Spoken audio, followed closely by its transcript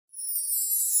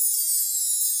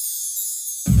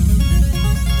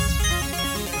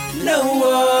No,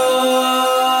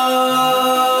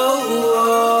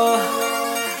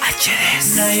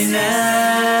 Hdez.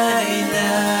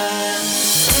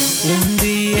 Un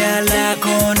día la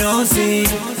conocí,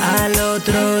 al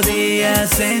otro día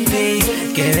sentí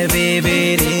que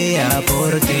viviría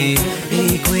por ti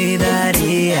y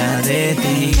cuidaría de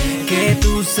ti, que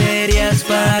tú serías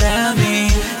para mí,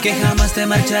 que jamás te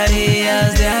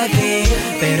marcharías de aquí.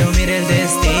 Pero mira el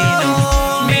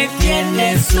destino, me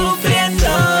tienes sufriendo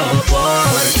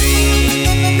por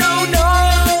ti. No,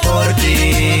 no, por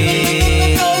ti.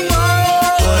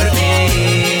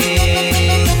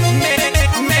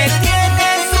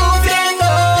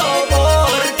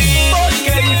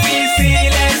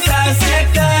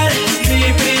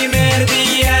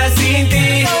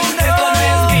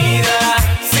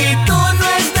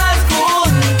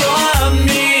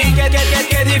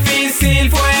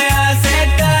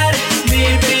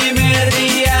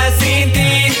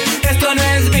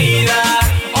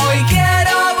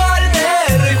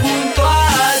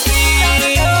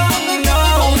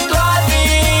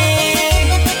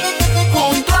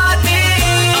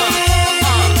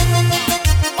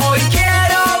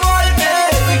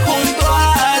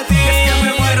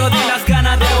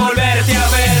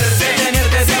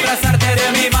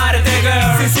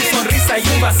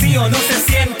 No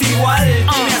se siente igual,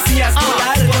 tú me hacías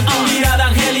volar con tu mirada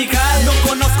angelical. No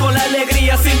conozco la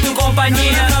alegría sin tu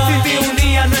compañía. Sin ti un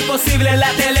día no es posible la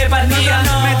telepatía.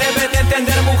 Me debes de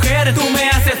entender, mujer, tú me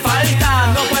haces falta.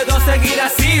 No puedo seguir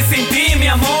así sin ti, mi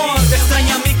amor. Te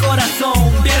extraña mi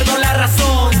corazón, pierdo la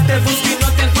razón. Te busco y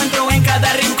no te encuentro en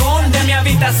cada rincón de mi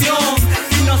habitación.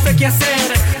 Y no sé qué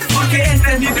hacer, porque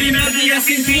este es mi primer día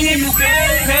sin ti,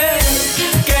 mujer.